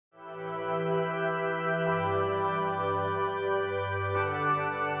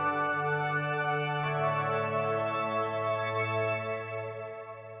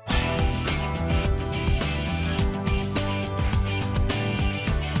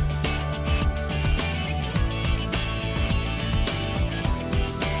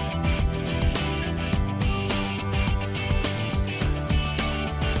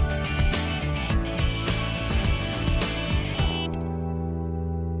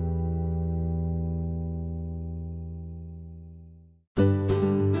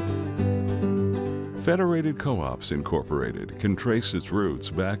Federated Co-ops Incorporated can trace its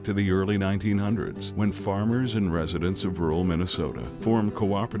roots back to the early 1900s, when farmers and residents of rural Minnesota formed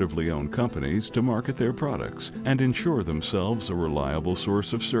cooperatively owned companies to market their products and ensure themselves a reliable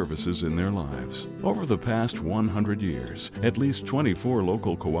source of services in their lives. Over the past 100 years, at least 24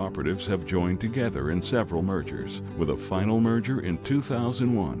 local cooperatives have joined together in several mergers, with a final merger in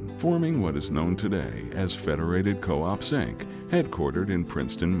 2001, forming what is known today as Federated Co-ops Inc., headquartered in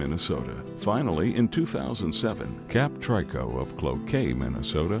Princeton, Minnesota. Finally, in 2007, Cap Trico of Cloquet,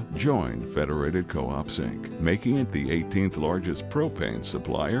 Minnesota, joined Federated Co-ops Inc., making it the 18th largest propane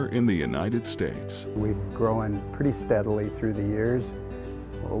supplier in the United States. We've grown pretty steadily through the years.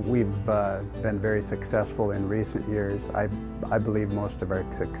 We've been very successful in recent years. I believe most of our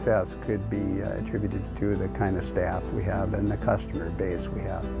success could be attributed to the kind of staff we have and the customer base we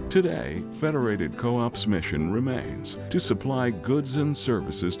have. Today, Federated Co-op's mission remains to supply goods and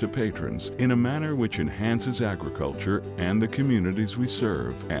services to patrons in a manner which enhances agriculture and the communities we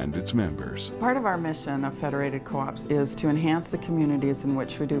serve and its members. Part of our mission of Federated Co-ops is to enhance the communities in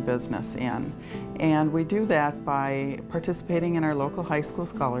which we do business in. And we do that by participating in our local high school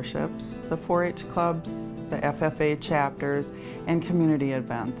scholarships, the 4-H clubs, the FFA chapters, and community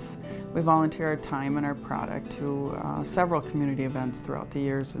events. We volunteer our time and our product to several community events throughout the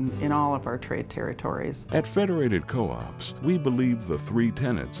years in all of our trade territories. At Federated Co-ops, we believe the three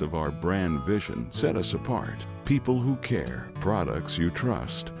tenets of our brand vision set us apart. People who care, products you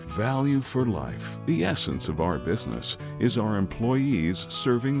trust, value for life. The essence of our business is our employees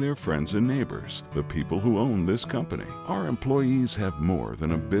serving their friends and neighbors, the people who own this company. Our employees have more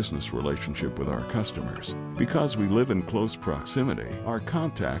than a business relationship with our customers. Because we live in close proximity, our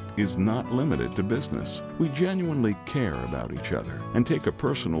contact is not limited to business. We genuinely care about each other and take a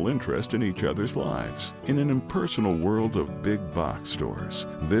personal interest in each other's lives. In an impersonal world of big box stores,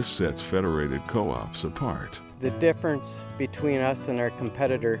 this sets Federated Co-ops apart. The difference between us and our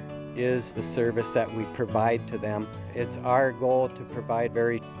competitor is the service that we provide to them. It's our goal to provide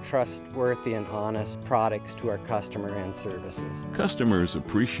very trustworthy and honest products to our customer and services. Customers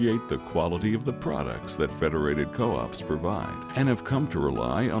appreciate the quality of the products that Federated Co-ops provide and have come to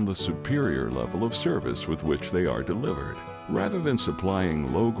rely on the superior level of service with which they are delivered. Rather than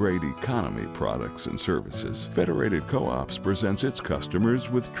supplying low-grade economy products and services, Federated Co-ops presents its customers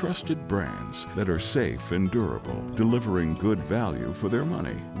with trusted brands that are safe and durable, delivering good value for their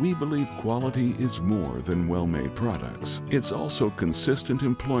money. We believe quality is more than well-made products. It's also consistent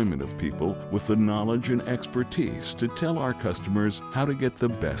employment of people with the knowledge and expertise to tell our customers how to get the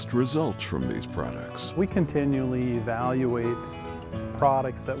best results from these products. We continually evaluate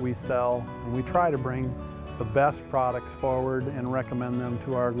products that we sell, and we try to bring the best products forward and recommend them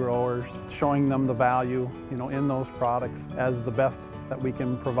to our growers, showing them the value, in those products as the best that we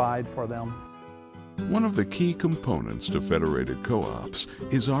can provide for them. One of the key components to Federated Co-ops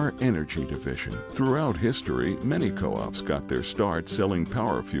is our energy division. Throughout history, many co-ops got their start selling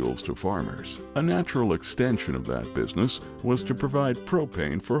power fuels to farmers. A natural extension of that business was to provide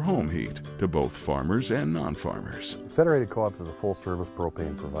propane for home heat to both farmers and non-farmers. Federated Co-ops is a full-service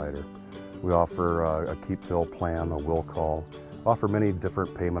propane provider. We offer a keep-fill plan, a will call, offer many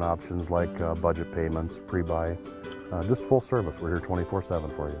different payment options like budget payments, pre-buy. Just full service. We're here 24/7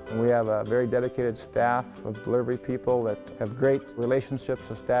 for you. We have a very dedicated staff of delivery people that have great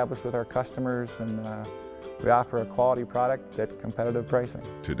relationships established with our customers, and we offer a quality product at competitive pricing.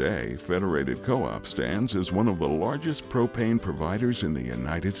 Today, Federated Co-op stands as one of the largest propane providers in the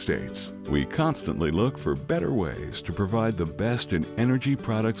United States. We constantly look for better ways to provide the best in energy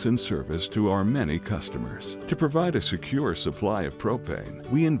products and service to our many customers. To provide a secure supply of propane,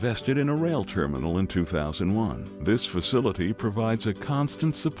 we invested in a rail terminal in 2001. This facility provides a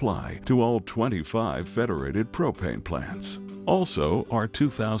constant supply to all 25 Federated propane plants. Also, our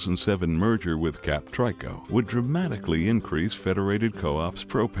 2007 merger with Cap Trico would dramatically increase Federated Co-op's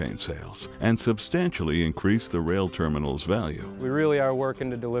propane sales and substantially increase the rail terminal's value. We really are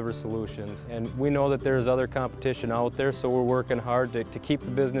working to deliver solutions, and we know that there's other competition out there, so we're working hard to keep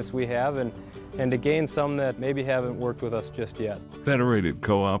the business we have and to gain some that maybe haven't worked with us just yet. Federated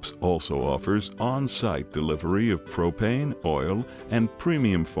Co-ops also offers on-site delivery of propane, oil, and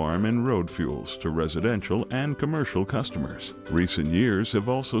premium farm and road fuels to residential and commercial customers. Recent years have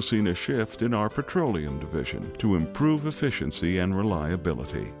also seen a shift in our petroleum division to improve efficiency and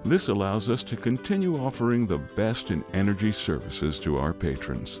reliability. This allows us to continue offering the best in energy services to our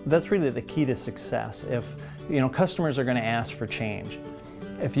patrons. That's really the key to success. If customers are going to ask for change,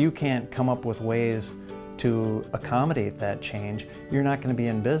 if you can't come up with ways to accommodate that change, you're not going to be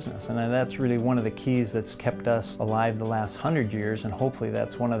in business. And that's really one of the keys that's kept us alive the last 100 years, and hopefully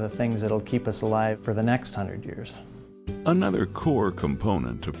that's one of the things that'll keep us alive for the next 100 years. Another core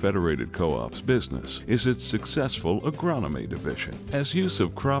component to Federated Co-op's business is its successful agronomy division. As use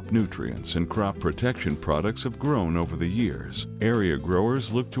of crop nutrients and crop protection products have grown over the years, area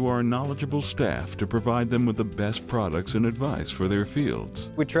growers look to our knowledgeable staff to provide them with the best products and advice for their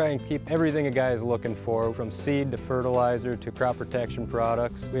fields. We try and keep everything a guy is looking for, from seed to fertilizer to crop protection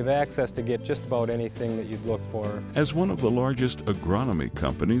products. We have access to get just about anything that you'd look for. As one of the largest agronomy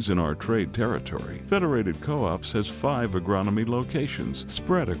companies in our trade territory, Federated Co-ops has 5 agronomy locations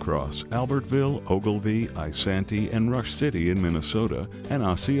spread across Albertville, Ogilvie, Isanti, and Rush City in Minnesota, and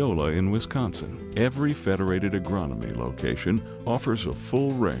Osceola in Wisconsin. Every Federated agronomy location offers a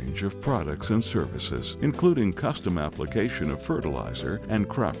full range of products and services, including custom application of fertilizer and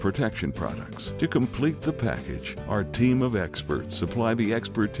crop protection products. To complete the package, our team of experts supply the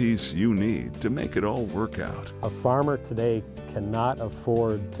expertise you need to make it all work out. A farmer today cannot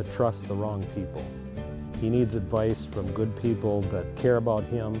afford to trust the wrong people. He needs advice from good people that care about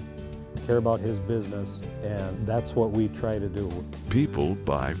him, care about his business, and that's what we try to do. People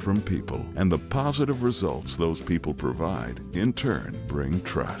buy from people, and the positive results those people provide, in turn, bring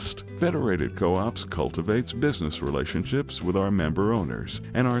trust. Federated Co-ops cultivates business relationships with our member owners,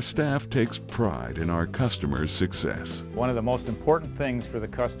 and our staff takes pride in our customers' success. One of the most important things for the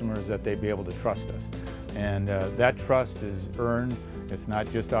customer is that they be able to trust us, and that trust is earned. It's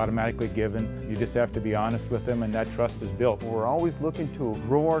not just automatically given. You just have to be honest with them, and that trust is built. We're always looking to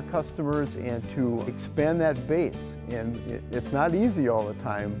grow our customers and to expand that base. And it's not easy all the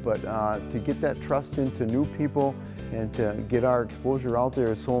time, but to get that trust into new people and to get our exposure out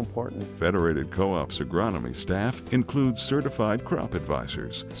there is so important. Federated Co-op's agronomy staff includes certified crop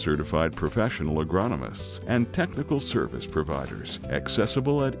advisors, certified professional agronomists, and technical service providers,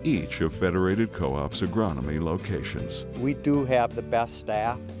 accessible at each of Federated Co-op's agronomy locations. We do have the best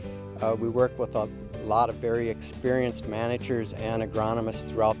staff. We work with a lot of very experienced managers and agronomists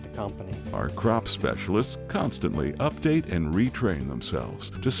throughout the company. Our crop specialists constantly update and retrain themselves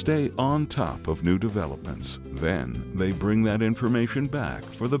to stay on top of new developments. Then they bring that information back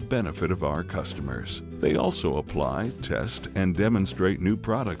for the benefit of our customers. They also apply, test, and demonstrate new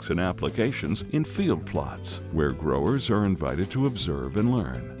products and applications in field plots, where growers are invited to observe and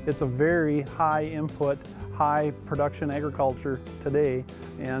learn. It's a very high input, high production agriculture today,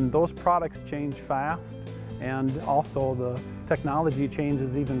 and those products change fast, and also the technology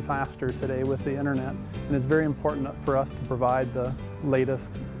changes even faster today with the internet, and it's very important for us to provide the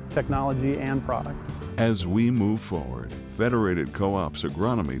latest technology and products. As we move forward, Federated Co-op's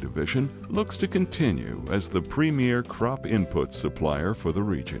agronomy division looks to continue as the premier crop input supplier for the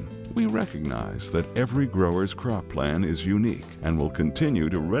region. We recognize that every grower's crop plan is unique and will continue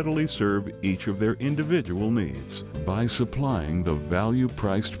to readily serve each of their individual needs by supplying the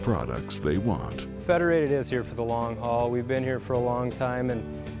value-priced products they want. Federated is here for the long haul. We've been here for a long time,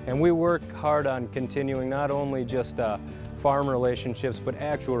 and we work hard on continuing not only just farm relationships, but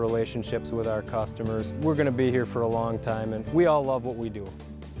actual relationships with our customers. We're going to be here for a long time, and we all love what we do.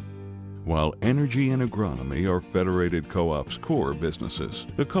 While energy and agronomy are Federated Co-op's core businesses,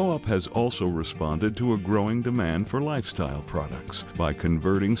 the co-op has also responded to a growing demand for lifestyle products by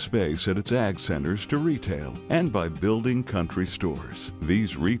converting space at its ag centers to retail and by building country stores.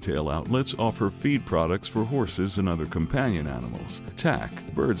 These retail outlets offer feed products for horses and other companion animals, tack,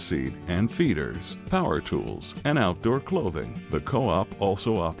 birdseed, and feeders, power tools, and outdoor clothing. The co-op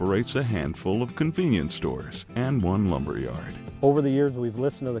also operates a handful of convenience stores and one lumberyard. Over the years, we've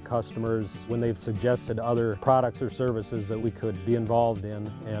listened to the customers when they've suggested other products or services that we could be involved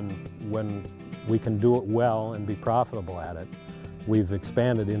in, and when we can do it well and be profitable at it, we've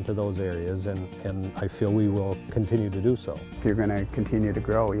expanded into those areas, and I feel we will continue to do so. If you're going to continue to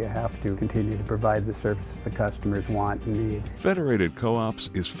grow, you have to continue to provide the services the customers want and need. Federated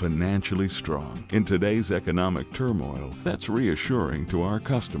Co-ops is financially strong. In today's economic turmoil, that's reassuring to our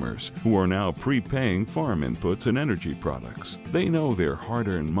customers who are now prepaying farm inputs and energy products. They know their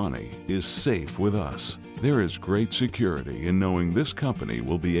hard-earned money is safe with us. There is great security in knowing this company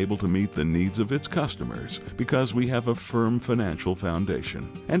will be able to meet the needs of its customers because we have a firm financial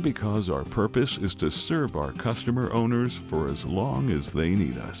foundation and because our purpose is to serve our customer owners for as long as they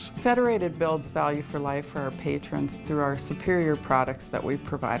need us. Federated builds value for life for our patrons through our superior products that we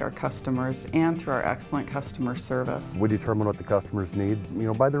provide our customers and through our excellent customer service. We determine what the customers need,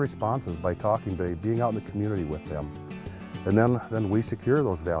 by the responses, by talking, by being out in the community with them. And then we secure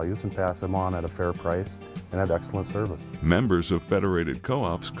those values and pass them on at a fair price and had excellent service. Members of Federated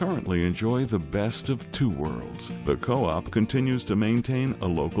Co-ops currently enjoy the best of two worlds. The co-op continues to maintain a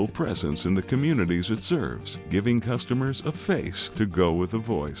local presence in the communities it serves, giving customers a face to go with a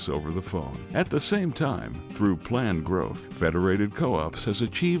voice over the phone. At the same time, through planned growth, Federated Co-ops has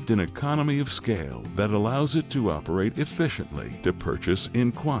achieved an economy of scale that allows it to operate efficiently, to purchase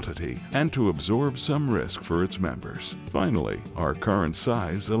in quantity, and to absorb some risk for its members. Finally, our current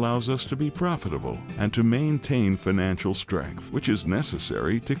size allows us to be profitable and to maintain financial strength, which is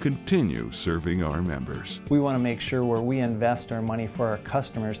necessary to continue serving our members. We want to make sure where we invest our money for our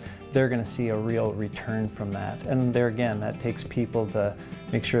customers, they're going to see a real return from that. And there again, that takes people to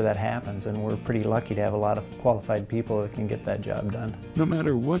make sure that happens, and we're pretty lucky to have a lot of qualified people that can get that job done. No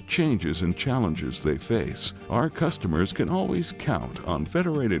matter what changes and challenges they face, our customers can always count on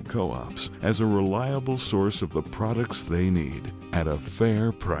Federated Co-ops as a reliable source of the products they need at a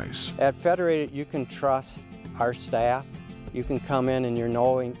fair price. At Federated, you can trust our staff. You can come in and you're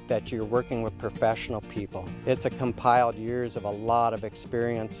knowing that you're working with professional people. It's a compiled years of a lot of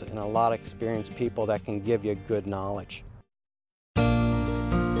experience and a lot of experienced people that can give you good knowledge.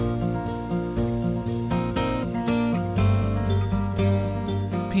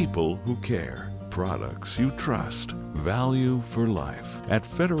 People who care, products you trust, value for life. At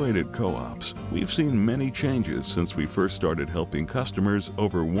Federated Co-ops, we've seen many changes since we first started helping customers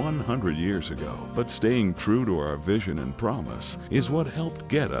over 100 years ago. But staying true to our vision and promise is what helped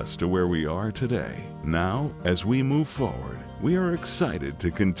get us to where we are today. Now, as we move forward, we are excited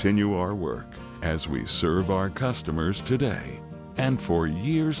to continue our work as we serve our customers today and for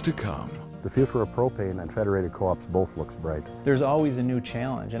years to come. The future of propane and Federated Co-ops both looks bright. There's always a new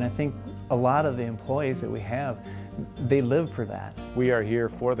challenge, and I think a lot of the employees that we have, they live for that. We are here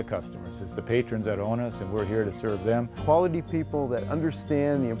for the customers. It's the patrons that own us, and we're here to serve them. Quality people that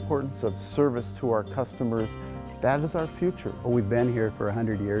understand the importance of service to our customers, that is our future. We've been here for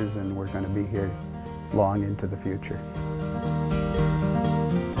 100 years, and we're going to be here long into the future.